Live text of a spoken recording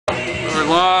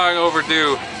Long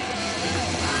overdue.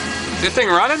 This thing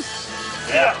running?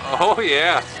 Yeah. Oh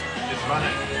yeah. It's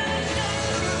running.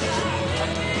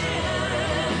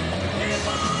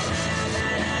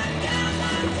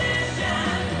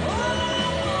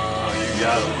 Oh, you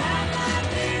got it.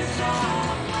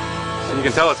 And you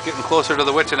can tell it's getting closer to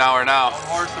the witching hour now. Don't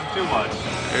horse them too much.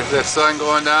 There's the sun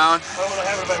going down. What would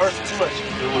happen if I horse it too much?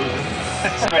 You're losing.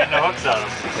 Straighten the hooks out of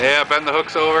them. Yeah, bend the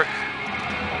hooks over.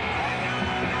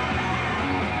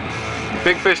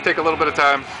 Big fish take a little bit of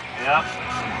time. Yeah.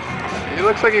 He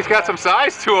looks like he's got some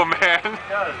size to him, man. It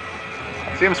does.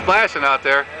 See him splashing out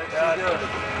there. Yeah, it does.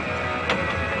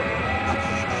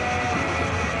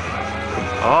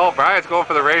 Oh, Brian's going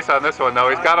for the race on this one, though.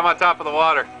 He's got him on top of the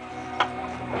water.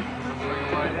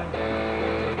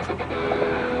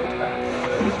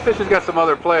 This fish has got some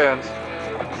other plans.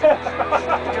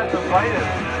 Got some bite in it.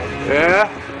 Yeah?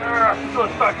 Still a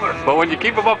speckler. But when you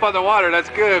keep him up on the water, that's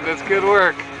good. That's good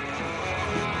work.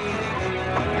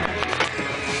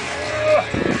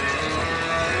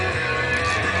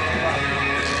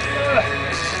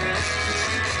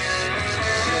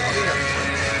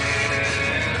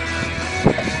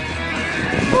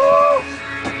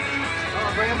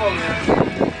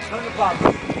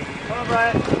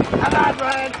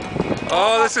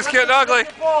 Oh, this is getting ugly.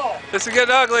 This is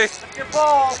getting ugly. Your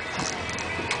ball.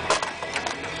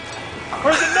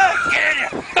 Where's the net?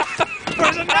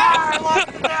 Where's the net? I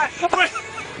lost the net.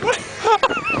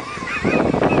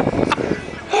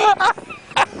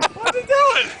 What's it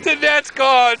doing? The net's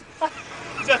gone.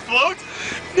 Does that float?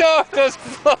 No, it doesn't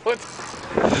float.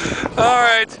 All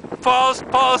right,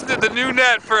 Paul's did the new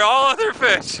net for all other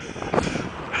fish.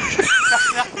 He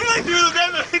like threw the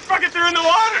net, he fucking threw in the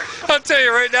water. I'll tell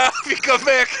you right now, if you come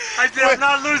back, I'm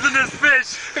not losing this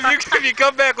fish. if you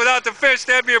come back without the fish,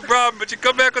 that'd be a problem. But you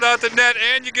come back without the net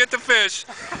and you get the fish,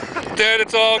 then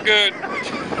it's all good.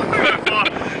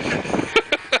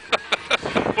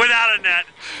 Without a net.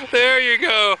 There you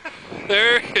go.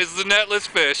 There is the netless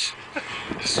fish.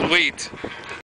 Sweet.